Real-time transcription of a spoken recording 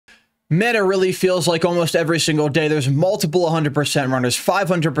Man, it really feels like almost every single day there's multiple 100% runners,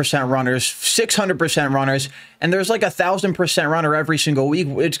 500% runners, 600% runners, and there's like 1,000% runner every single week.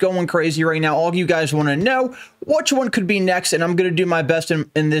 It's going crazy right now. All of you guys want to know which one could be next, and I'm going to do my best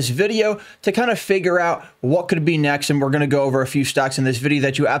in this video to kind of figure out what could be next, and we're going to go over a few stocks in this video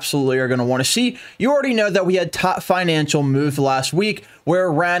that you absolutely are going to want to see. You already know that we had top financial move last week where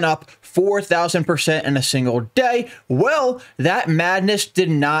it ran up 4,000% in a single day. Well, that madness did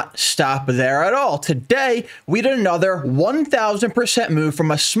not stop there at all. Today, we did another 1,000% move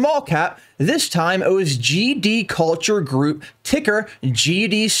from a small cap. This time, it was GD Culture Group, ticker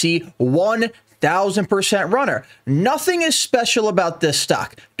GDC 1,000% runner. Nothing is special about this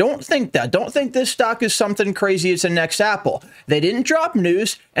stock. Don't think that. Don't think this stock is something crazy. It's the next Apple. They didn't drop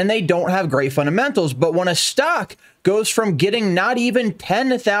news and they don't have great fundamentals. But when a stock goes from getting not even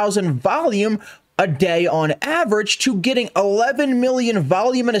 10,000 volume a day on average to getting 11 million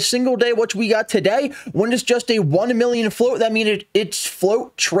volume in a single day, which we got today, when it's just a 1 million float, that means its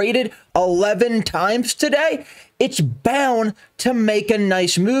float traded 11 times today. It's bound to make a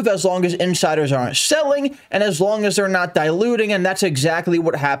nice move as long as insiders aren't selling and as long as they're not diluting, and that's exactly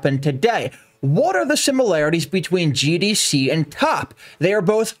what happened today. What are the similarities between GDC and TOP? They are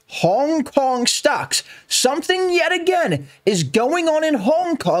both Hong Kong stocks. Something yet again is going on in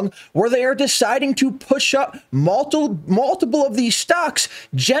Hong Kong where they are deciding to push up multiple of these stocks,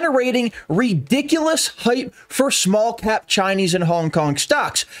 generating ridiculous hype for small cap Chinese and Hong Kong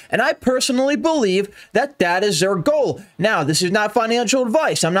stocks. And I personally believe that that is their goal. Now, this is not financial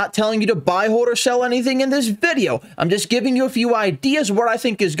advice. I'm not telling you to buy, hold, or sell anything in this video. I'm just giving you a few ideas of what I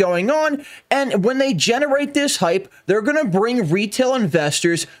think is going on. And when they generate this hype, they're going to bring retail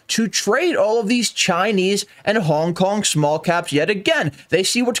investors to trade all of these Chinese and Hong Kong small caps yet again. They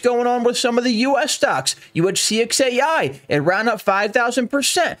see what's going on with some of the U.S. stocks. You had CXAI. It ran up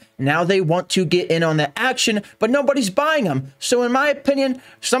 5,000%. Now they want to get in on the action, but nobody's buying them. So in my opinion,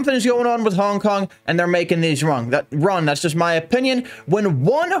 something is going on with Hong Kong, and they're making these run. That's just my opinion. When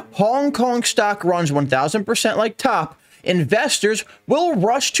one Hong Kong stock runs 1,000% like TOP, investors will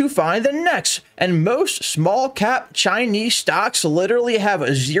rush to find the next, and most small cap Chinese stocks literally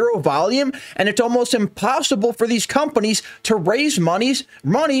have zero volume, and it's almost impossible for these companies to raise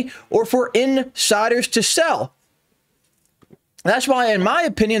money or for insiders to sell. That's why, in my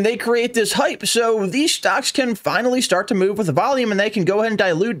opinion, they create this hype so these stocks can finally start to move with the volume and they can go ahead and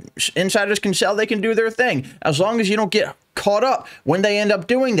dilute. Insiders can sell, they can do their thing, as long as you don't get caught up when they end up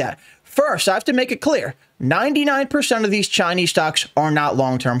doing that. First, I have to make it clear, 99% of these Chinese stocks are not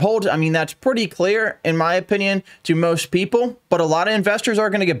long-term holds. I mean, that's pretty clear, in my opinion, to most people, but a lot of investors are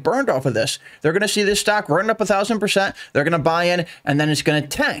going to get burned off of this. They're going to see this stock running up 1,000%, they're going to buy in, and then it's going to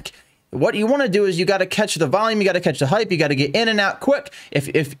tank. What you want to do is you got to catch the volume, you got to catch the hype, you got to get in and out quick.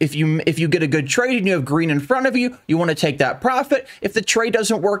 If you get a good trade and you have green in front of you, you want to take that profit. If the trade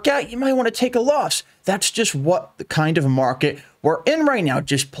doesn't work out, you might want to take a loss. That's just what the kind of market we're in right now.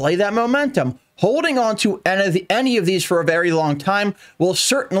 Just play that momentum. Holding on to any of these for a very long time will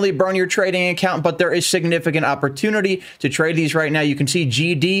certainly burn your trading account, but there is significant opportunity to trade these right now. You can see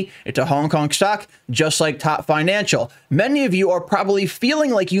GD, it's a Hong Kong stock, just like Top Financial. Many of you are probably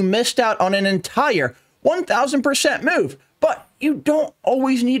feeling like you missed out on an entire 1,000% move, but you don't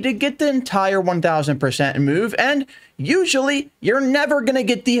always need to get the entire 1,000% move, and usually you're never going to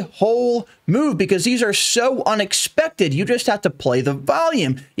get the whole move because these are so unexpected. You just have to play the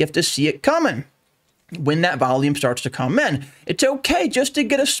volume. You have to see it coming. When that volume starts to come in, it's okay just to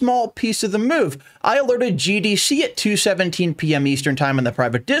get a small piece of the move. I alerted GDC at 2:17 p.m. Eastern time in the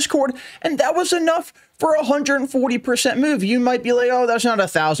private Discord, and that was enough for a 140% move. You might be like, oh, that's not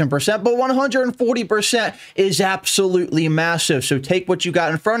 1,000%, but 140% is absolutely massive. So take what you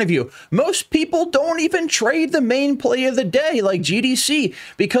got in front of you. Most people don't even trade the main play of the day like GDC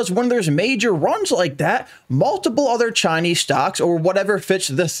because when there's major runs like that, multiple other Chinese stocks or whatever fits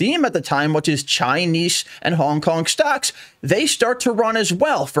the theme at the time, which is Chinese and Hong Kong stocks, they start to run as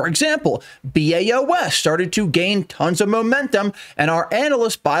well. For example, BAOS started to gain tons of momentum, and our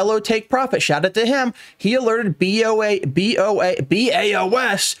analyst, Buy Low Take Profit, shout out to him, he alerted BAOS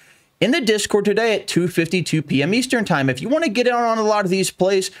in the Discord today at 2:52 p.m. Eastern time. If you want to get in on a lot of these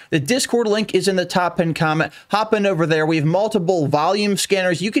plays, the Discord link is in the top pinned comment. Hop in over there. We have multiple volume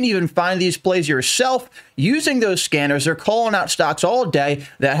scanners. You can even find these plays yourself using those scanners. They're calling out stocks all day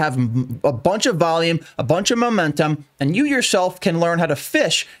that have a bunch of volume, a bunch of momentum, and you yourself can learn how to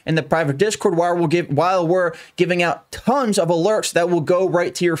fish in the private Discord while we're giving out tons of alerts that will go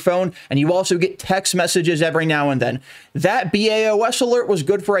right to your phone, and you also get text messages every now and then. That BAOS alert was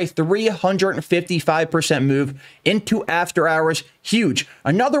good for a 355% move into after hours. Huge.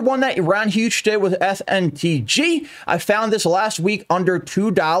 Another one that ran huge today was FNTG. I found this last week under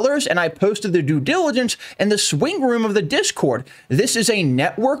 $2, and I posted the due diligence in the swing room of the Discord. This is a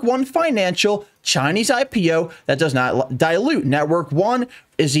Network One Financial Chinese IPO that does not dilute. Network One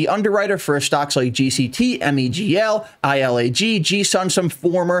is the underwriter for stocks like GCT, MEGL, ILAG, GSUN, some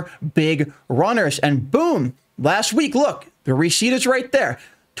former big runners. And boom, last week, look, the receipt is right there.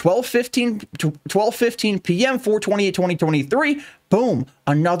 12:15 p.m. 4/28/2023. Boom,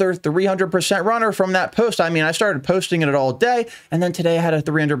 another 300% runner from that post. I mean, I started posting it all day, and then today I had a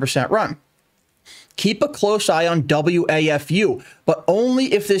 300% run. Keep a close eye on WAFU, but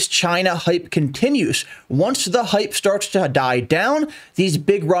only if this China hype continues. Once the hype starts to die down, these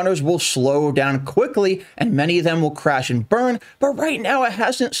big runners will slow down quickly, and many of them will crash and burn. But right now, it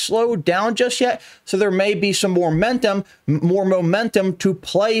hasn't slowed down just yet, so there may be some more momentum to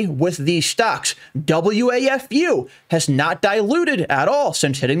play with these stocks. WAFU has not diluted at all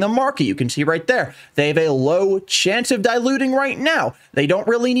since hitting the market. You can see right there. They have a low chance of diluting right now. They don't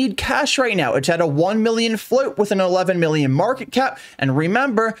really need cash right now. It's at a 1 million float with an 11 million market cap. And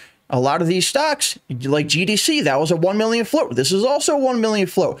remember, a lot of these stocks, like GDC, that was a 1 million float. This is also a 1 million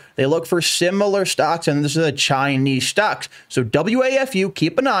float. They look for similar stocks, and this is a Chinese stocks. So WAFU,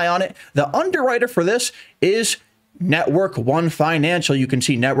 keep an eye on it. The underwriter for this is Network One Financial. You can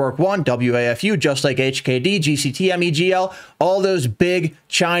see Network One, WAFU, just like HKD, GCT, MEGL, all those big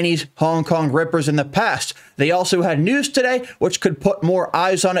Chinese Hong Kong rippers in the past. They also had news today, which could put more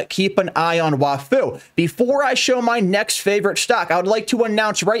eyes on it. Keep an eye on WAFU. Before I show my next favorite stock, I would like to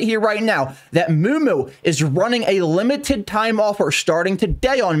announce right here, right now, that Moomoo is running a limited time offer starting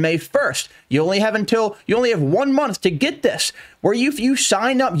today on May 1st. You only have 1 month to get this. Where if you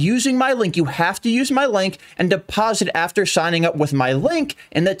sign up using my link, you have to use my link and deposit after signing up with my link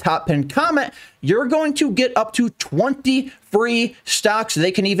in the top pinned comment. You're going to get up to 20 free stocks.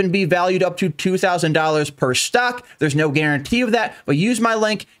 They can even be valued up to $2,000 per stock. There's no guarantee of that, but use my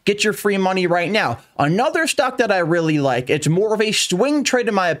link, get your free money right now. Another stock that I really like, it's more of a swing trade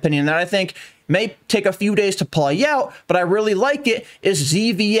in my opinion that I think may take a few days to play out, but I really like it, is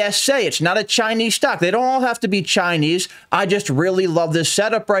ZVSA. It's not a Chinese stock. They don't all have to be Chinese. I just really love this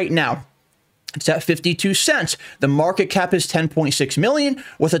setup right now. It's at 52 cents. The market cap is 10.6 million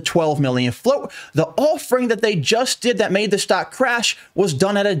with a 12 million float. The offering that they just did that made the stock crash was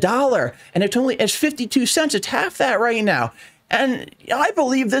done at $1, and it's 52 cents. It's half that right now. And I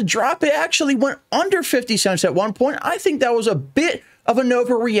believe the drop, it actually went under 50 cents at one point. I think that was a bit of an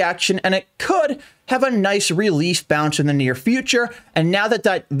overreaction, and it could have a nice relief bounce in the near future. And now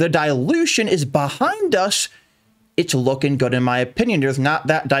that the dilution is behind us, it's looking good in my opinion. There's not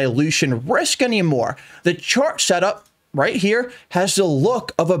that dilution risk anymore. The chart setup right here has the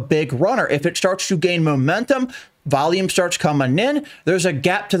look of a big runner. If it starts to gain momentum, volume starts coming in, there's a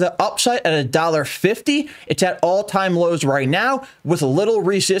gap to the upside at $1.50. It's at all-time lows right now with little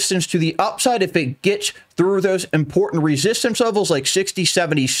resistance to the upside if it gets through those important resistance levels like 60,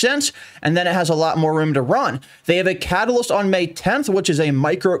 70 cents, and then it has a lot more room to run. They have a catalyst on May 10th, which is a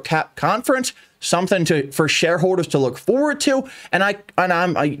micro cap conference, something for shareholders to look forward to. And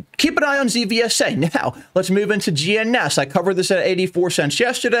I keep an eye on ZVSA. Now, let's move into GNS. I covered this at 84 cents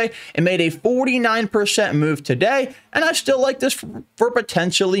yesterday. It made a 49% move today, and I still like this for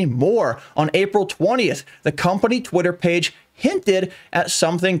potentially more. On April 20th, the company Twitter page hinted at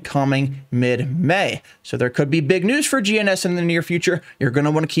something coming mid-May. So there could be big news for GNS in the near future. You're going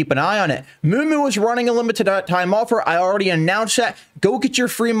to want to keep an eye on it. Moomoo is running a limited time offer. I already announced that. Go get your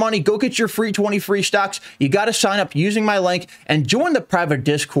free money. Go get your free 20 free stocks. You got to sign up using my link and join the private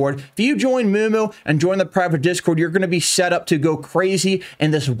Discord. If you join Moomoo and join the private Discord, you're going to be set up to go crazy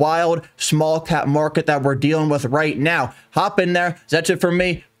in this wild small cap market that we're dealing with right now. Hop in there. That's it for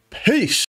me. Peace.